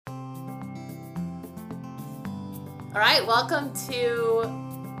All right, welcome to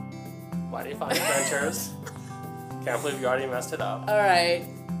Mighty Fine Adventures. Can't believe you already messed it up. All right.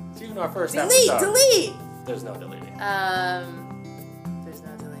 It's even our first Delete. There's no deleting. There's no deleting.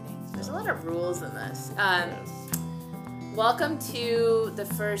 There's a lot of rules in this. Yes. Welcome to the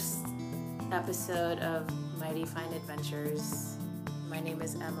first episode of Mighty Fine Adventures. My name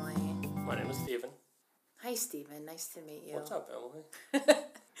is Emily. My name is Steven. Hi, Steven. Nice to meet you. What's up, Emily?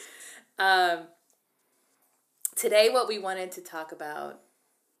 Today, what we wanted to talk about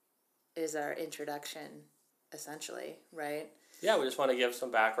is our introduction, essentially, right? Yeah, we just want to give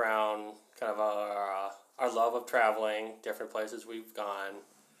some background, kind of our love of traveling, different places we've gone,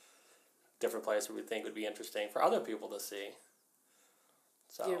 different places we think would be interesting for other people to see.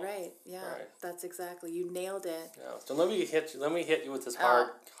 So, You're right. Yeah, right. That's exactly. You nailed it. Yeah. So let me hit you with this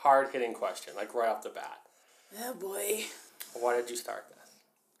hard hitting question, like right off the bat. Oh boy! Why did you start this?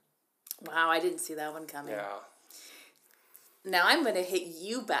 Wow, I didn't see that one coming. Yeah. Now I'm going to hit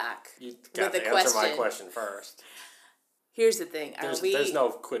you back You got with to a answer question. my question first. Here's the thing: There's no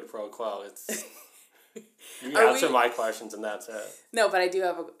quid pro quo. It's you Are answer we- my questions and that's it. No, but I do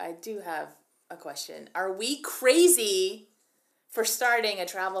have a question. Are we crazy for starting a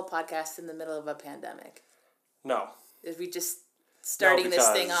travel podcast in the middle of a pandemic? No. Is we just starting this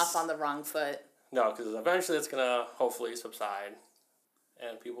thing because- off on the wrong foot? No, because eventually it's gonna hopefully subside,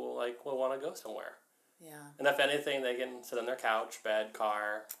 and people will want to go somewhere. Yeah. And if anything, they can sit on their couch, bed,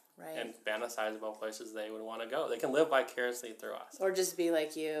 car, Right. and fantasize about places they would want to go. They can live vicariously through us. Or just be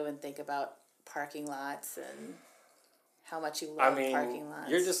like you and think about parking lots and how much you love parking lots.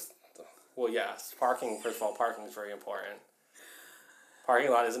 You're just yes, parking. First of all, parking is very important.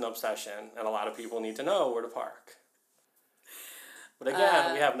 Parking lot is an obsession, and a lot of people need to know where to park. But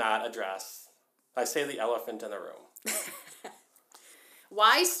again, we have not addressed. I say the elephant in the room.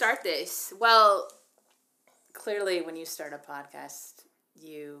 Why start this? Well, clearly when you start a podcast,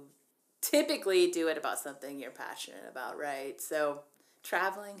 you typically do it about something you're passionate about, right? So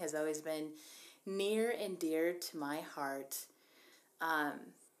traveling has always been near and dear to my heart.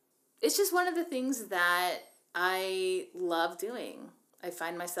 It's just one of the things that I love doing. I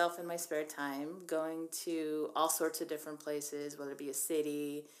find myself in my spare time going to all sorts of different places, whether it be a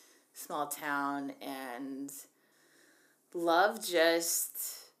city, small town, and love just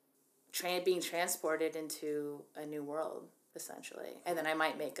being transported into a new world, essentially. And then I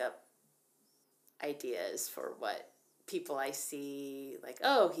might make up ideas for what people I see, like,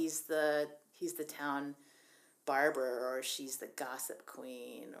 oh, he's the town barber, or she's the gossip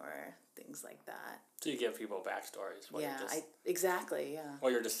queen, or things like that. So you give people backstories. Exactly.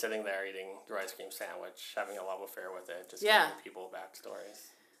 Or you're just sitting there eating your ice cream sandwich, having a love affair with it, just Yeah. giving people backstories.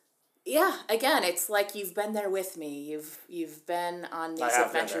 Yeah, again, it's like you've been there with me. You've been on these I have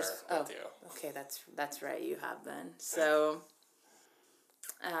adventures. been there with you. Okay, that's right. You have been. So,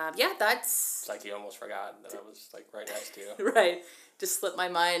 that's It's like you almost forgot that I was right next to you. right. Just slipped my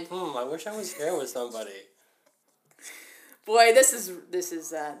mind. I wish I was here with somebody. Boy, this is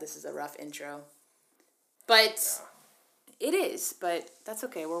a rough intro, but it is. But that's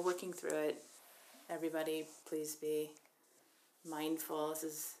okay. We're working through it. Everybody, please be mindful. This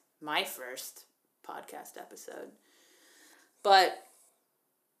is my first podcast episode. But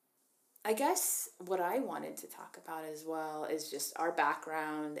I guess what I wanted to talk about as well is just our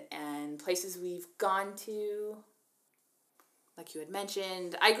background and places we've gone to. Like you had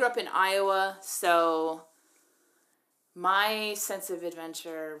mentioned, I grew up in Iowa, so my sense of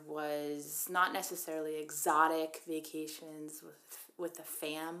adventure was not necessarily exotic vacations with the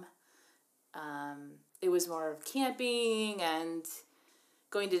fam. It was more of camping and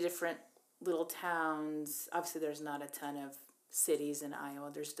going to different little towns. Obviously, there's not a ton of cities in Iowa.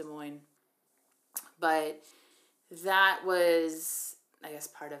 There's Des Moines. But that was, I guess,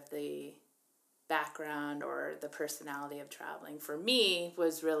 part of the background or the personality of traveling. For me,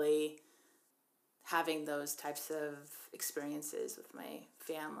 was really having those types of experiences with my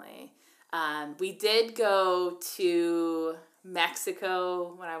family. We did go to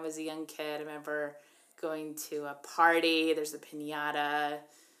Mexico when I was a young kid. I remember going to a party. There's a piñata,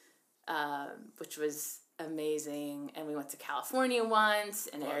 which was amazing. And we went to California once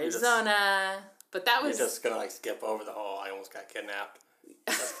and Arizona. But that was... You're just going to skip over the whole I almost got kidnapped.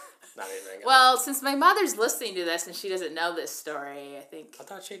 Not anything. Well, since my mother's listening to this and she doesn't know this story, I think... I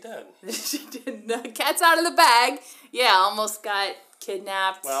thought she did. She did. Cat's out of the bag. Yeah, almost got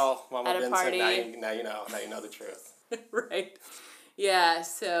kidnapped at a party. Now you know the truth. Right. Yeah,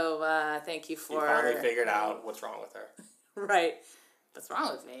 so thank you for... You finally figured out what's wrong with her. Right. What's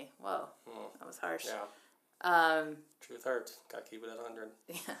wrong with me? Whoa, that was harsh. Yeah. Truth hurts. Gotta keep it at 100.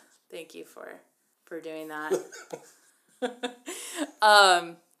 Yeah, thank you for doing that.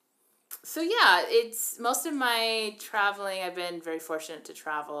 So yeah, it's most of my traveling. I've been very fortunate to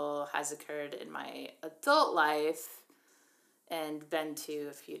travel has occurred in my adult life, and been to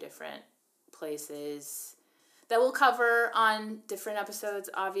a few different places that we'll cover on different episodes.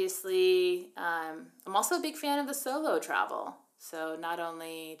 Obviously, I'm also a big fan of the solo travel. So not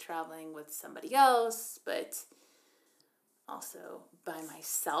only traveling with somebody else, but also by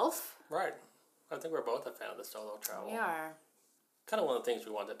myself. Right. I think we're both a fan of the solo travel. We are. Kind of one of the things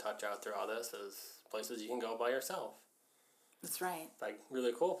we wanted to touch out through all this is places you can go by yourself. That's right. Like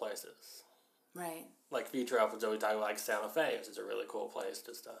really cool places. Right. Like future episodes, we talk about like Santa Fe, which is a really cool place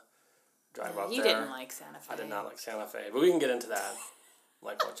just to drive up there. You didn't like Santa Fe. I did not like Santa Fe, but we can get into that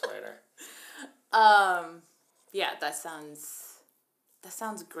like much later. Yeah, that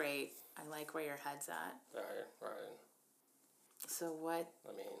sounds great. I like where your head's at. Right. So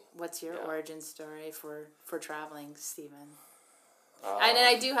what's your origin story for traveling, Stephen? And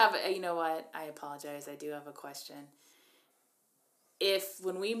I do have, you know what? I apologize. I do have a question. If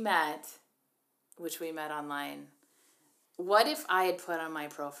when we met, which we met online, what if I had put on my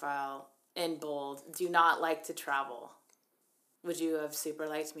profile in bold, do not like to travel? Would you have super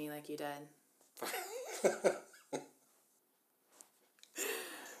liked me like you did?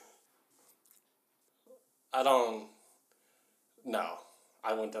 No,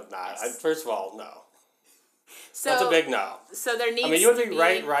 I wouldn't have not. Yes. First of all, no. So, that's a big no. So there needs to be... I mean, you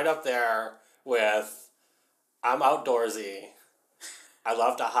would be right up there with, I'm outdoorsy, I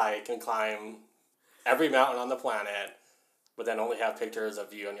love to hike and climb every mountain on the planet, but then only have pictures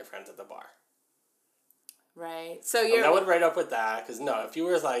of you and your friends at the bar. Right. So you're... that would right up with that, because no, if you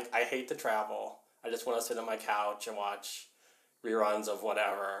were like, I hate to travel, I just want to sit on my couch and watch reruns of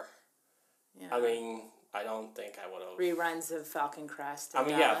whatever. Yeah. I mean, I don't think I would have... Reruns of Falcon Crest and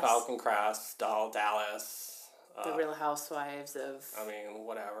Dallas. Yeah, Falcon Crest, Dallas... The Real Housewives of... I mean,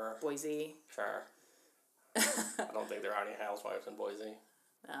 whatever. Boise. Sure. I don't think there are any housewives in Boise.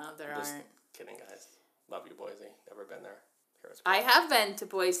 No, there aren't. Just kidding, guys. Love you, Boise. Never been there. I have been to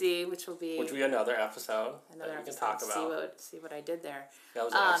Boise, which will be another episode that we can talk about. See what I did there. That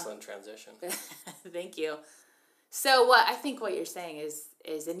was an excellent transition. Thank you. So I think what you're saying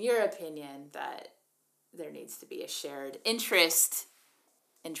is in your opinion that there needs to be a shared interest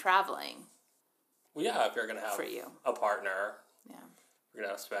in traveling. Well, yeah, if you're going to have a partner, you're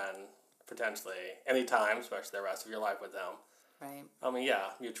going to spend potentially any time, especially the rest of your life with them. Right. I mean,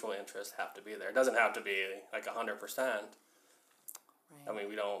 yeah, mutual interests have to be there. It doesn't have to be like 100%. Right. I mean,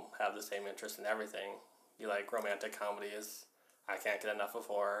 we don't have the same interest in everything. You like romantic comedies. I can't get enough of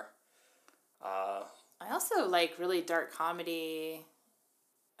horror. I also like really dark comedy.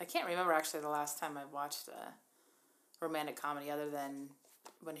 I can't remember actually the last time I watched a romantic comedy other than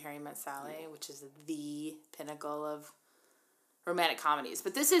When Harry Met Sally, which is the pinnacle of romantic comedies.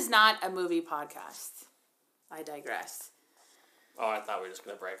 But this is not a movie podcast. I digress. Oh, I thought we were just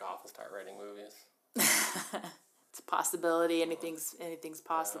going to break off and start writing movies. It's a possibility. Anything's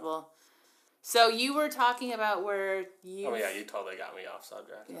possible. Yeah. So you were talking about where you... Oh, yeah, you totally got me off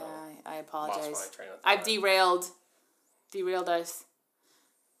subject. Yeah, I apologize. Lost my train of thought. I've derailed us.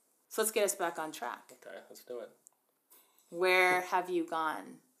 So let's get us back on track. Okay, let's do it. Where have you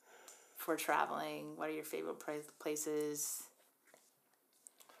gone for traveling? What are your favorite places?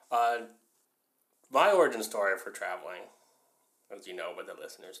 My origin story for traveling, as you know, but the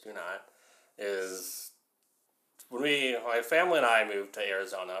listeners do not, is when my family and I moved to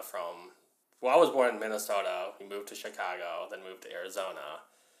Arizona from... Well, I was born in Minnesota. We moved to Chicago, then moved to Arizona.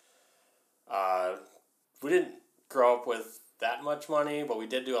 We didn't grow up with that much money, but we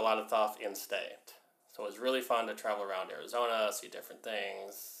did do a lot of stuff in-state. So it was really fun to travel around Arizona, see different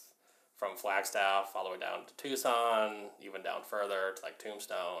things, from Flagstaff all the way down to Tucson, even down further to like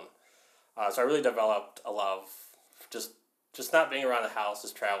Tombstone. So I really developed a love just not being around the house,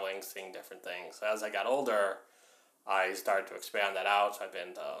 just traveling, seeing different things. So as I got older, I started to expand that out. So I've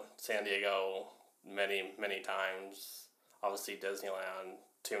been to San Diego many, many times. Obviously Disneyland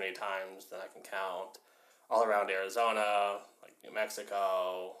too many times that I can count. All around Arizona, like New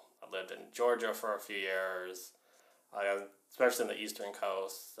Mexico. I lived in Georgia for a few years, especially in the Eastern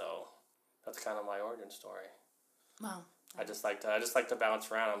Coast. So that's kind of my origin story. Wow. I just like to bounce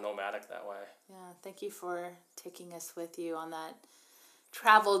around. I'm nomadic that way. Yeah, thank you for taking us with you on that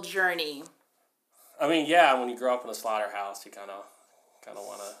travel journey. I mean, yeah, when you grow up in a slaughterhouse, you kind of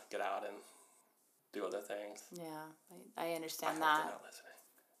want to get out and do other things. Yeah, I understand that.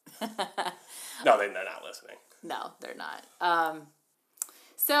 They're not listening. No, they're not listening. No, they're not.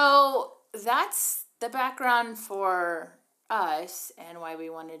 So that's the background for us and why we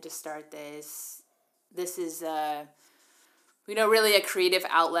wanted to start this. This is really a creative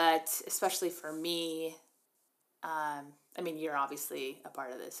outlet, especially for me. I mean, you're obviously a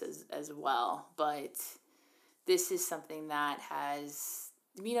part of this as well, but this is something that has,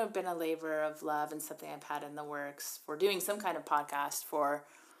 been a labor of love and something I've had in the works for doing some kind of podcast for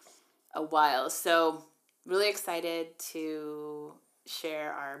a while. So really excited to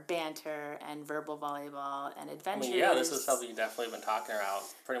share our banter and verbal volleyball and adventures. I mean, yeah, this is something you've definitely been talking about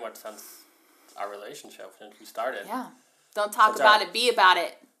pretty much since our relationship, since we started. Yeah. Don't talk about it, be about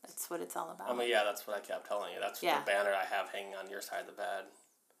it. That's what it's all about. I mean, yeah, that's what I kept telling you. That's the banner I have hanging on your side of the bed.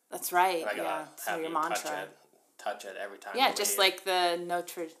 That's right. And I gotta have your you mantra. touch it every time. Yeah, just like the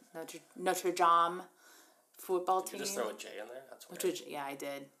Notre Dame football team. Did you just throw a J in there? That's weird. Yeah, I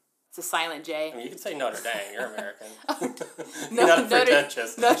did. It's a silent J. I mean, you can say Notre Dame. You're American. You're not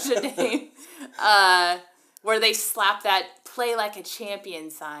pretentious. Notre Dame. Where they slap that "play like a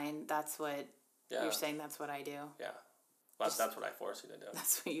champion" sign. That's what you're saying. That's what I do. Yeah. Well, that's what I force you to do.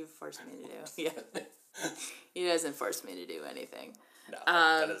 That's what you force me to do. Yeah. He doesn't force me to do anything. No,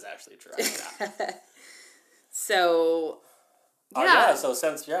 that is actually true. So, so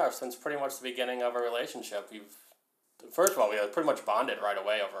since pretty much the beginning of our relationship, first of all, we have pretty much bonded right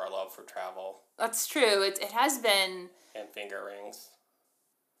away over our love for travel. That's true. It has been. And finger rings.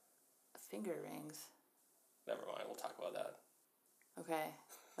 Finger rings? Never mind, we'll talk about that. Okay.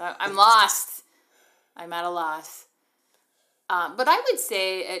 I'm lost. I'm at a loss. But I would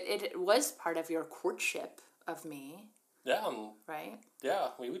say it was part of your courtship of me. Yeah. Right? Yeah,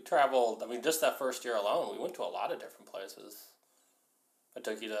 we traveled, I mean, just that first year alone, we went to a lot of different places. I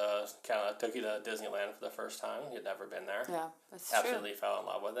took you to Disneyland for the first time. You'd never been there. Yeah, that's Absolutely fell in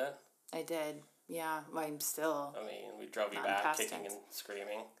love with it. I did. Yeah, I'm still. I mean, we drove you back kicking and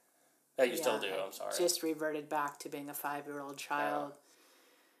screaming. Yeah, you still do, I'm sorry. Just reverted back to being a 5-year-old child. Yeah.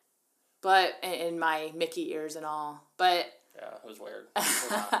 But, in my Mickey ears and all. But... Yeah, it was weird.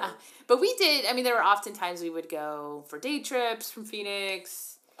 But we did, there were often times we would go for day trips from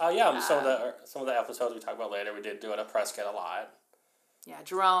Phoenix. Some of the episodes we talk about later, we did do it at Prescott a lot. Yeah,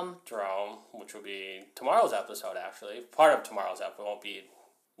 Jerome, which will be tomorrow's episode, actually. Part of tomorrow's episode won't be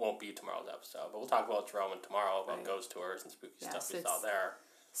tomorrow's episode, but we'll talk about Jerome and tomorrow, about ghost tours and spooky stuff we saw there.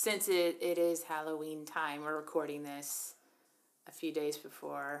 Since it is Halloween time, we're recording this a few days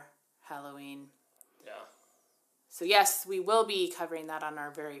before Halloween. Yeah. So yes, we will be covering that on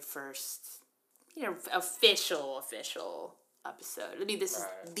our very first, official episode. I mean, this is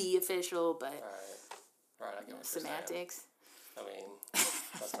the official, but right. I get semantics. I mean,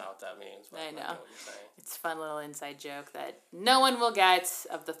 that's not what that means. I know. It's a fun little inside joke that no one will get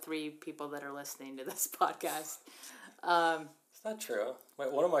of the 3 people that are listening to this podcast. It's not true.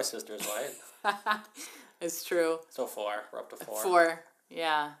 Wait, one of my sisters might. It's true. So 4. We're up to 4. 4,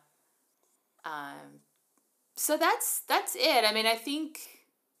 yeah. So that's it. I think,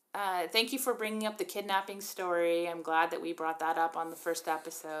 thank you for bringing up the kidnapping story. I'm glad that we brought that up on the first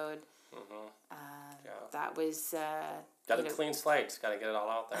episode. Mm-hmm. That was... got a clean slate. Just got to get it all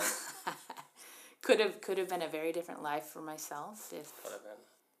out there. Could have been a very different life for myself if that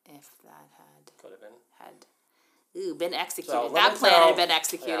had been executed. So that plan had been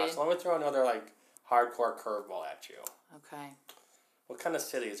executed. Yeah, so let me throw another hardcore curveball at you. Okay. What kind of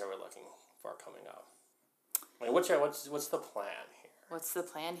cities are we looking for coming up? What's the plan here? What's the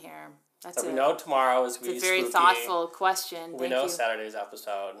plan here? We know tomorrow is going to be very spooky. Thoughtful question. We know Saturday's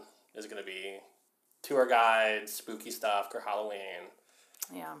episode is going to be tour guides, spooky stuff for Halloween.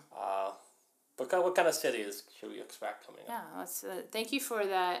 Yeah. What kind of cities should we expect coming up? Yeah, thank you for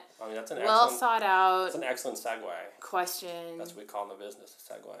that. That's an thought out. That's an excellent segue. Question. That's what we call in the business a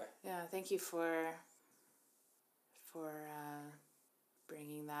segue. Yeah, thank you for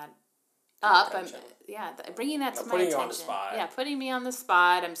bringing that up. Bringing that to my attention. Putting you on the spot. Yeah, putting me on the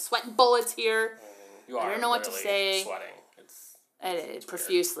spot. I'm sweating bullets here. You are. I don't know what to say. Sweating. It's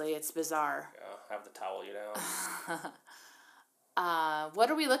profusely. Weird. It's bizarre. Yeah, have the towel you down.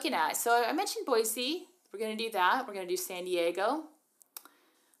 What are we looking at? So I mentioned Boise. We're going to do that. We're going to do San Diego.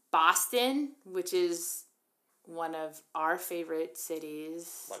 Boston, which is one of our favorite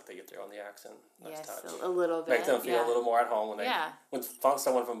cities. Like they get their own the accent. Yes, a little bit. Make them feel a little more at home when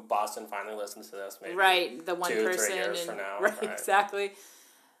someone from Boston finally listens to this. Maybe the one 2-3 person years from now. Right, exactly.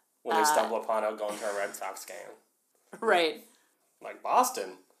 When they stumble upon it going to a Red Sox game. Right. Like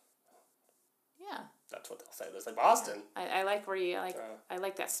Boston. Yeah. That's what they'll say. They'll say Boston. I like where you I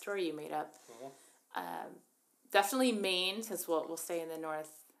like that story you made up. Mm-hmm. Definitely Maine, since we'll stay in the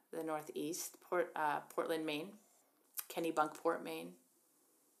northeast. Portland, Maine. Kennebunkport, Maine.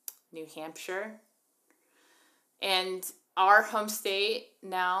 New Hampshire. And our home state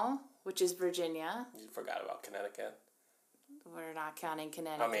now, which is Virginia. You forgot about Connecticut. We're not counting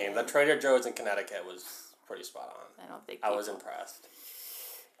Connecticut. I mean, the Trader Joe's in Connecticut was pretty spot on. I don't think I was impressed.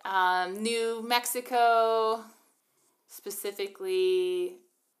 New Mexico, specifically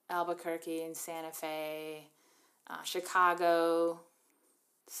Albuquerque and Santa Fe, Chicago.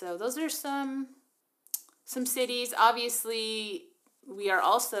 So those are some cities. Obviously, we are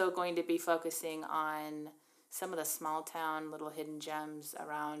also going to be focusing on some of the small town little hidden gems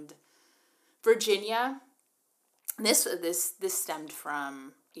around Virginia. This stemmed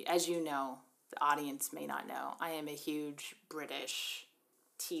from, as you know, the audience may not know, I am a huge British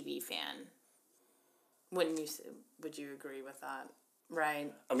TV fan. Would you agree with that?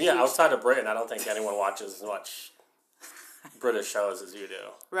 Right? I mean, yeah, outside of Britain, I don't think anyone watches as much British shows as you do.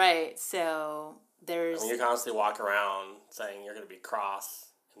 Right. So there's... I mean, you constantly walk around saying you're going to be cross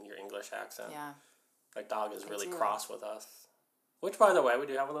in your English accent. Yeah. Like, dog is really cross with us. Which, by the way, we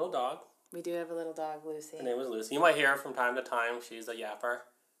do have a little dog. We do have a little dog, Lucy. Her name is Lucy. You might hear her from time to time. She's a yapper.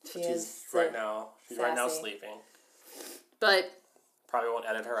 She's right now sleeping. But probably won't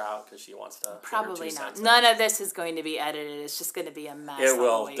edit her out because she wants to. Probably not. None of this is going to be edited. It's just going to be a mess. It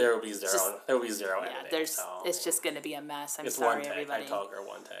will. There will be zero. There will be zero editing. It's just going to be a mess. I'm sorry, everybody. I told her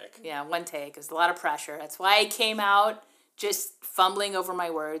one take. Yeah, one take. It's a lot of pressure. That's why I came out just fumbling over my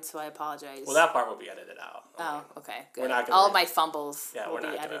words. So I apologize. Well, that part will be edited out. Okay, good. All of my fumbles will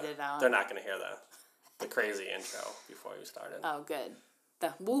be edited out. They're not going to hear the crazy intro before you started. Oh, good.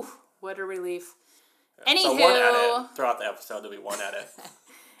 What a relief. Yeah. Anywho, so one edit throughout the episode. There'll be one edit.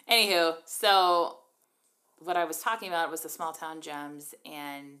 Anywho, so what I was talking about was the small town gems,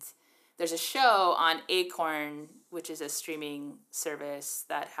 and there's a show on Acorn, which is a streaming service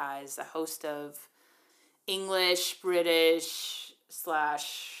that has a host of English, British /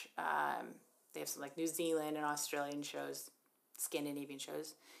 they have some like New Zealand and Australian shows, Scandinavian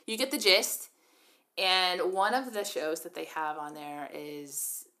shows. You get the gist. And one of the shows that they have on there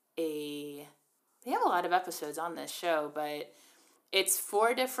is they have a lot of episodes on this show, but it's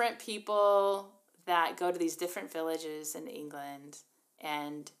 4 different people that go to these different villages in England,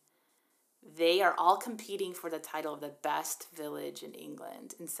 and they are all competing for the title of the best village in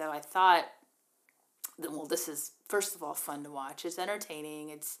England. And so I thought, well, this is, first of all, fun to watch. It's entertaining.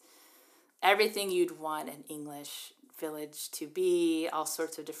 It's everything you'd want an English village to be, all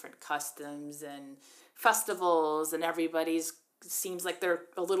sorts of different customs and festivals, and everybody's seems like they're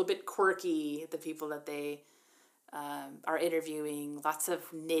a little bit quirky, the people that they are interviewing. Lots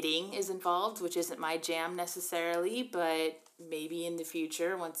of knitting is involved, which isn't my jam necessarily, but maybe in the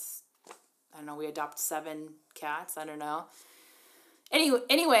future, once, I don't know, we adopt 7 cats, I don't know.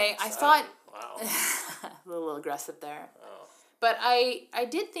 Anyway, I thought... Wow. a little aggressive there. Oh. But I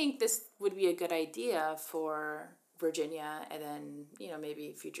did think this would be a good idea for Virginia, and then,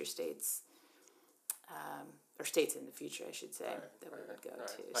 maybe future states, or states in the future, I should say, that we would go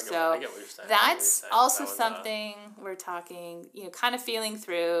to. So I get what you're saying. That's also something we're talking, kind of feeling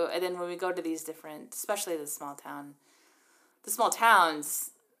through. And then when we go to these different, especially the small towns,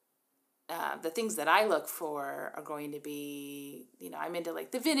 the things that I look for are going to be, I'm into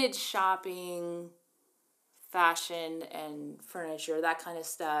like the vintage shopping, fashion and furniture, that kind of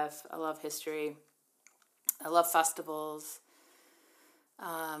stuff. I love history. I love festivals.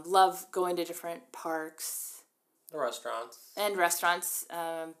 Love going to different parks. The restaurants. And restaurants.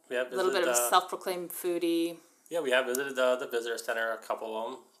 A little bit of a self-proclaimed foodie. Yeah, we have visited the visitor center, a couple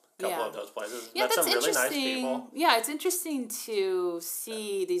of them. Of those places. Yeah, Met some really nice people. Yeah, it's interesting to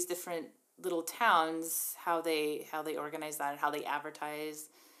see these different little towns, how they organize that and how they advertise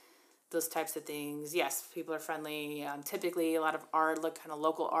those types of things. Yes, people are friendly. Typically, a lot of art, kind of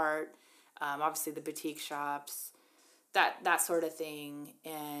local art. Obviously, the boutique shops, that sort of thing,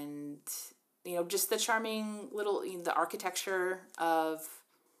 and just the charming little the architecture of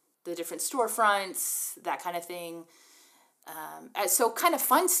the different storefronts, that kind of thing. So kind of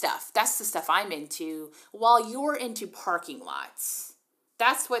fun stuff. That's the stuff I'm into. While you're into parking lots,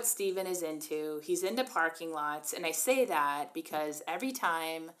 that's what Steven is into. He's into parking lots, and I say that because every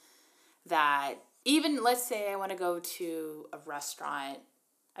time that, even let's say I want to go to a restaurant,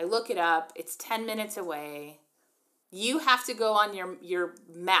 I look it up, it's 10 minutes away. You have to go on your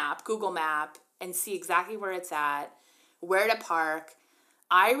map, Google Map, and see exactly where it's at, where to park.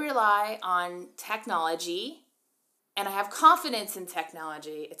 I rely on technology, and I have confidence in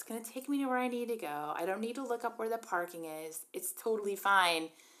technology. It's going to take me to where I need to go. I don't need to look up where the parking is. It's totally fine.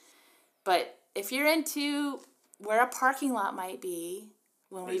 But if you're into where a parking lot might be,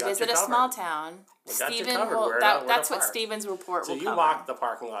 when we visit a small town, Steven will, that's what Steven's report will cover. So you mock the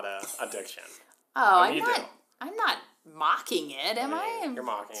parking lot addiction. Oh, I'm not mocking it, am I? You're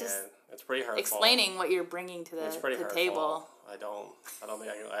mocking just it. It's pretty hurtful. explaining what you're bringing to It's pretty the hurtful. table. I don't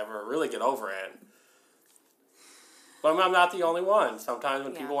think I can ever really get over it. But I'm not the only one. Sometimes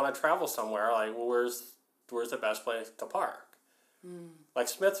when people want to travel somewhere, like, well, where's the best place to park? Like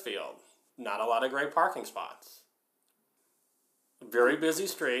Smithfield, not a lot of great parking spots. Very busy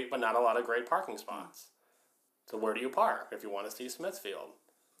street, but not a lot of great parking spots. So where do you park if you want to see Smithfield?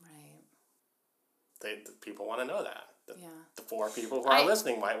 Right. People want to know that. Yeah. The 4 people who are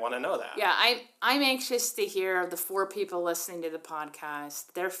listening might want to know that. Yeah, I'm anxious to hear of the 4 people listening to the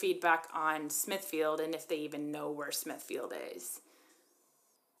podcast, their feedback on Smithfield and if they even know where Smithfield is.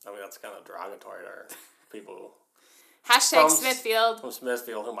 I mean, that's kind of derogatory to people. Hashtag Smithfield. From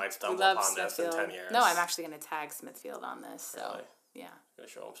Smithfield who might stumble upon this in 10 years. No, I'm actually going to tag Smithfield on this. So, really? Yeah. Going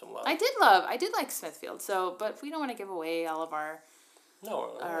to show them some love. I did like Smithfield. So, but we don't want to give away all of our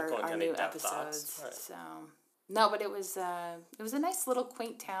new episodes. Right. So, no, but it was a nice little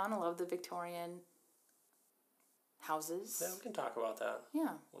quaint town. I love the Victorian houses. Yeah, we can talk about that.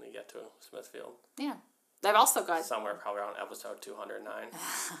 Yeah. When we get to Smithfield. Yeah. I've also got somewhere probably around episode 209.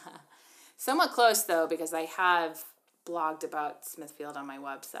 Somewhat close though, because I have blogged about Smithfield on my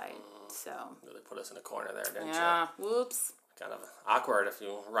website. So really put us in a corner there, didn't you? Yeah. Whoops. Kind of awkward if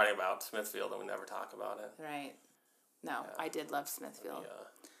you write about Smithfield and we never talk about it. Right. No, I did love Smithfield. Yeah.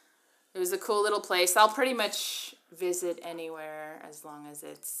 It was a cool little place. I'll pretty much visit anywhere as long as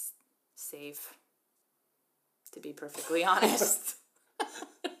it's safe, to be perfectly honest.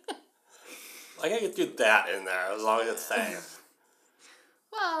 I can get do that in there as long as it's safe.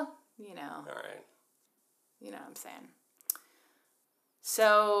 Well, you know. All right. You know what I'm saying.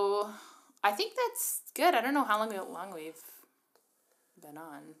 So, I think that's good. I don't know how long we've been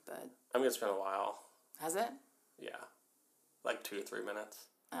on, but... I mean, it's been a while. Has it? Yeah. Like 2-3 minutes.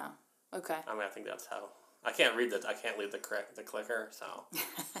 Oh, okay. I mean, I think that's how... I can't leave the clicker, so...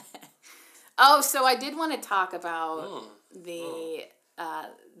 Oh, so I did want to talk about the...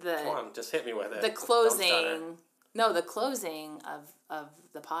 Come on, just hit me with it. The closing... No, the closing of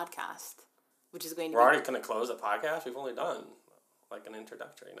the podcast, which is going to We're already going to close the podcast? We've only done, like, an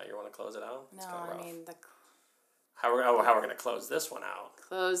introductory. Now you want to close it out? No, I mean... How we're going to close this one out?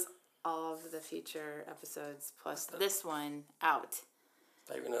 Close all of the future episodes plus this one out.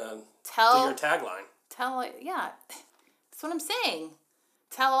 Are you going to do your tagline? Yeah. That's what I'm saying.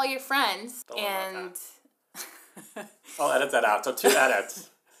 Tell all your friends and... I'll edit that out. So 2 edits.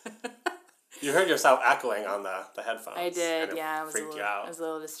 You heard yourself echoing on the headphones. I did, yeah. It was a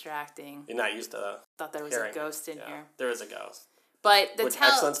little distracting. You're not used to thought there was a ghost in here. There is a ghost. But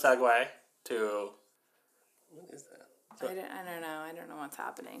excellent segue to... What is that? I don't know. I don't know what's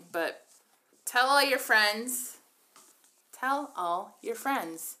happening. But tell all your friends. Tell all your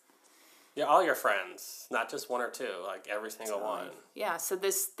friends. Yeah, all your friends. Not just 1 or 2. Like, every single one. Yeah, so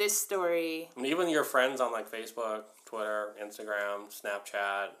this story... I mean, even your friends on, like, Facebook, Twitter, Instagram,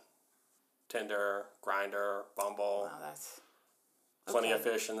 Snapchat, Tinder, Grindr, Bumble. Wow, that's... Plenty of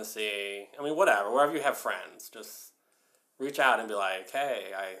fish in the sea. I mean, whatever. Wherever you have friends, just reach out and be like, hey,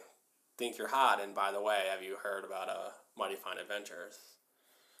 I think you're hot, and by the way, have you heard about Mighty Fine Adventures?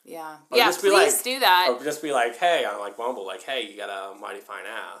 Yeah. Or yeah, please do that. Or just be like, hey, on like Bumble, like, hey, you got a mighty fine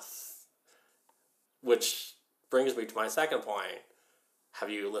ass. Which brings me to my second point. Have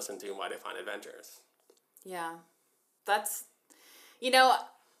you listened to Mighty Fine Adventures? Yeah. That's, you know,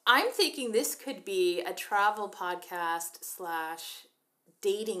 I'm thinking this could be a travel podcast /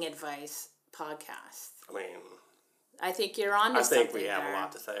 dating advice podcast. I mean... I think you're on to something. I think we have a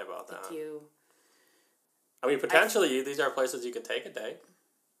lot to say about that. I mean, potentially, these are places you could take a date.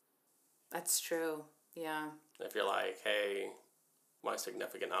 That's true, yeah. If you're like, hey, my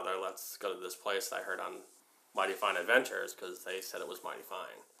significant other, let's go to this place I heard on Mighty Fine Adventures because they said it was mighty fine.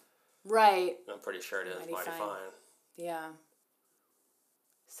 Right. I'm pretty sure it is mighty fine. Yeah.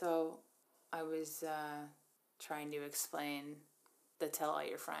 So, I was trying to explain the tell all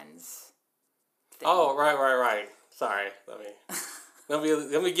your friends thing. Oh, right. Sorry. Let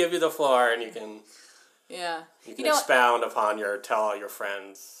me give you the floor and you can... Yeah. You can expound upon your tell all your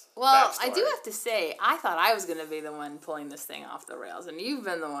friends. Well, backstory. I do have to say, I thought I was going to be the one pulling this thing off the rails, and you've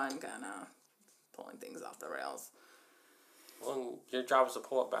been the one kind of pulling things off the rails. Well, your job is to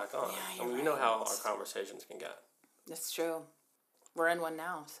pull it back on. Yeah, you know how our conversations can get. That's true. We're in one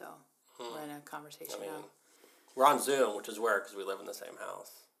now, so we're in a conversation now. We're on Zoom, which is weird because we live in the same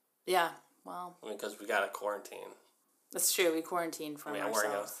house. Yeah, well. I mean, because we got a quarantine. That's true. We quarantined from ourselves.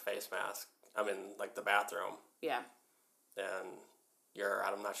 I'm wearing a face mask. I'm in, like, the bathroom. Yeah. And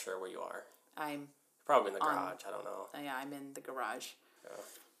I'm not sure where you are. I'm... Probably in the garage. I don't know. Yeah, I'm in the garage. Yeah.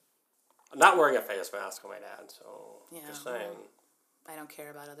 I'm not wearing a face mask on my dad, so just saying. I don't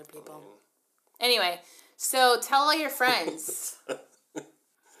care about other people. Anyway, so tell all your friends.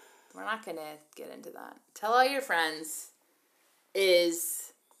 We're not going to get into that. Tell all your friends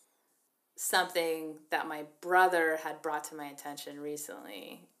is something that my brother had brought to my attention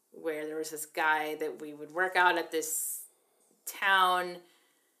recently, where there was this guy that we would work out at this town.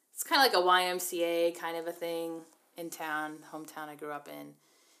 It's kind of like a YMCA kind of a thing in town, hometown I grew up in.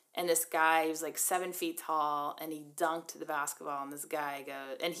 And this guy, he was like 7 feet tall, and he dunked the basketball, and this guy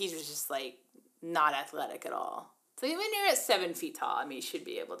goes, and he was just like not athletic at all. So when you're at 7 feet tall, I mean, you should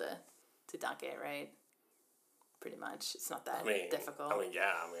be able to dunk it, right? Pretty much. It's not that difficult. I don't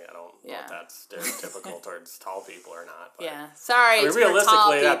know if that's stereotypical towards tall people or not. But yeah, sorry. I mean,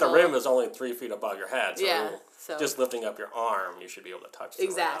 realistically, at the rim is only 3 feet above your head. So, so just lifting up your arm, you should be able to touch the rim.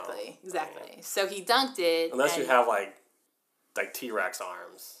 Exactly. So he dunked it. Unless you have like T-Rex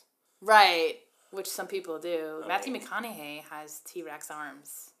arms. Right, which some people do. Matthew McConaughey has T-Rex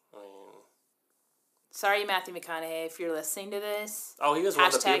arms. Sorry, Matthew McConaughey, if you're listening to this. Oh, he was one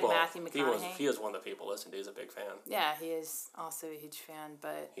of the people. Matthew McConaughey. He was one of the people listening. He's a big fan. Yeah, he is also a huge fan,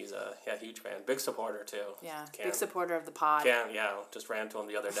 but... He's a huge fan. Big supporter, too. Yeah, big supporter of the pod. Just ran to him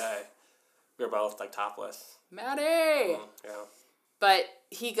the other day. We were both, topless. Matty! Yeah. But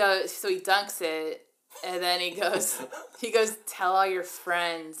he goes, so he dunks it, and then he goes, tell all your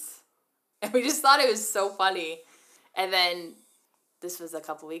friends. And we just thought it was so funny. And then, this was a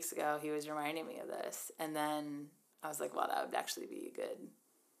couple weeks ago, he was reminding me of this. And then I was like, wow, that would actually be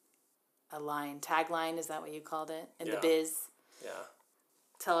a line. Tagline, is that what you called it? In the biz? Yeah.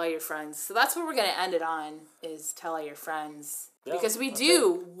 Tell all your friends. So that's what we're going to end it on, is tell all your friends. Yeah, because we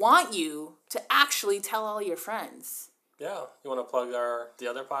do want you to actually tell all your friends. Yeah. You want to plug the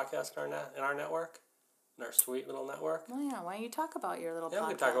other podcast in our network? In our sweet little network? Oh, yeah. Why don't you talk about your little podcast? Yeah,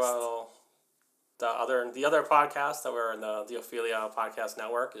 we can talk about the other podcast that we're in the Ophelia Podcast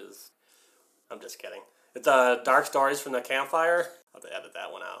Network is... I'm just kidding. It's Dark Stories from the Campfire. I'll have to edit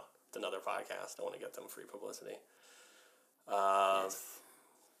that one out. It's another podcast. I want to get them free publicity. Yes.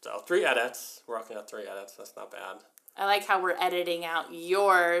 So 3 edits. We're working on 3 edits. That's not bad. I like how we're editing out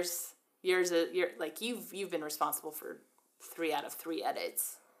yours. Yours is you've been responsible for 3 out of 3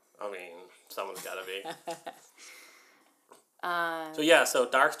 edits. I mean, someone's got to be. So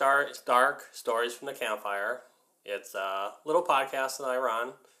Dark Stories from the Campfire. It's a little podcast that I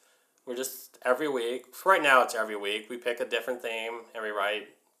run. We're just every week. Right now, it's every week. We pick a different theme and we write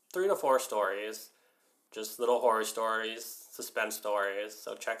 3 to 4 stories. Just little horror stories, suspense stories.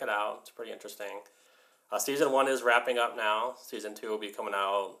 So check it out. It's pretty interesting. Season 1 is wrapping up now. Season 2 will be coming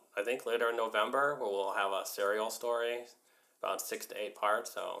out, I think, later in November, where we'll have a serial story, about 6 to 8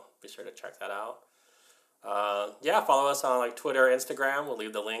 parts. So be sure to check that out. Follow us on Twitter, Instagram. We'll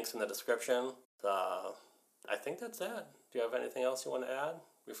leave the links in the description. I think that's it. Do you have anything else you want to add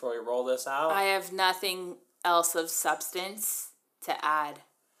before we roll this out? I have nothing else of substance to add.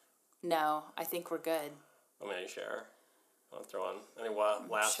 No, I think we're good. I mean, sure. Want to throw in any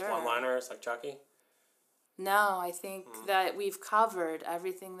last one-liners like Chucky? No, I think that we've covered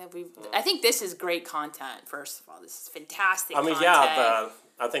everything that we've... I think this is great content, first of all. This is fantastic content.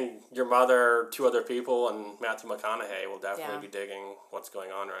 I think your mother, 2 other people, and Matthew McConaughey will definitely be digging what's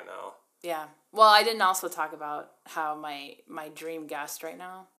going on right now. Yeah. Well, I didn't also talk about how my dream guest right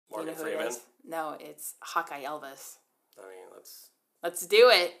now... Morgan Do you know who Freeman? it is? No, it's Hawkeye Elvis. I mean, Let's do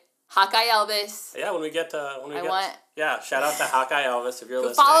it. Hawkeye Elvis. Yeah, when we get to... shout out to Hawkeye Elvis if you're Who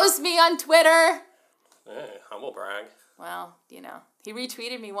listening. follows me on Twitter. Hey, humble brag. Well, he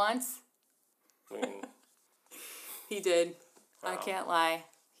retweeted me once. I mean... He did. Wow. I can't lie.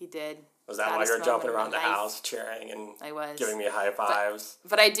 He did. Was that why you're jumping around the house, cheering and giving me high fives?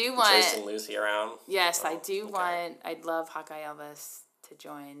 But I do want... Chasing Lucy around? Yes, I do want... I'd love Hawkeye Elvis to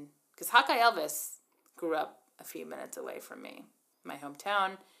join. Because Hawkeye Elvis grew up a few minutes away from me, my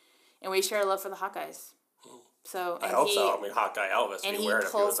hometown. And we share a love for the Hawkeyes. So I hope so. I mean, Hawkeye Elvis would be weird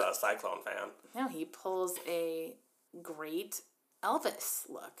if he was a Cyclone fan. No, he pulls a great Elvis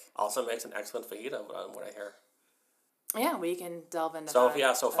look. Also makes an excellent fajita, what I hear. Yeah, we can delve into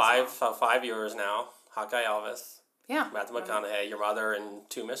that. So 5 viewers now. Hawkeye Elvis. Yeah. Matthew McConaughey, your mother, and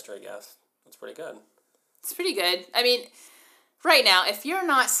 2 mystery guests. That's pretty good. It's pretty good. I mean, right now, if you're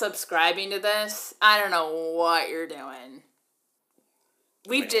not subscribing to this, I don't know what you're doing.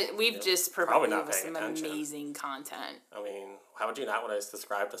 We've just provided you with some amazing content. I mean, how would you not want to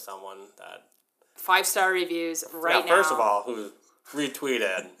subscribe to someone that... 5-star reviews now. First of all, who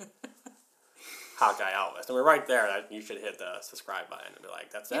retweeted Hawkeye Elvis. I mean, right there, you should hit the subscribe button and be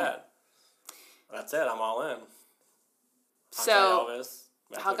like, that's it. That's it, I'm all in. Hawkeye Elvis,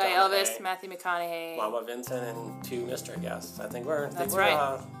 Hawkeye Elvis, Matthew McConaughey, Mama Vincent, and 2 mystery guests. I think we're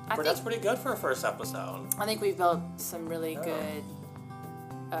that's pretty good for a first episode. I think we've built some really good,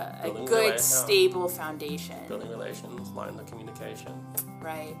 a good stable foundation. Building relations, lines of communication.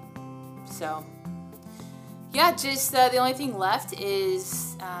 Right. So, yeah, just the only thing left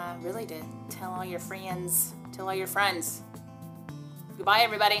is really to tell all your friends. Goodbye,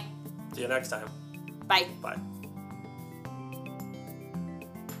 everybody. See you next time. Bye. Bye.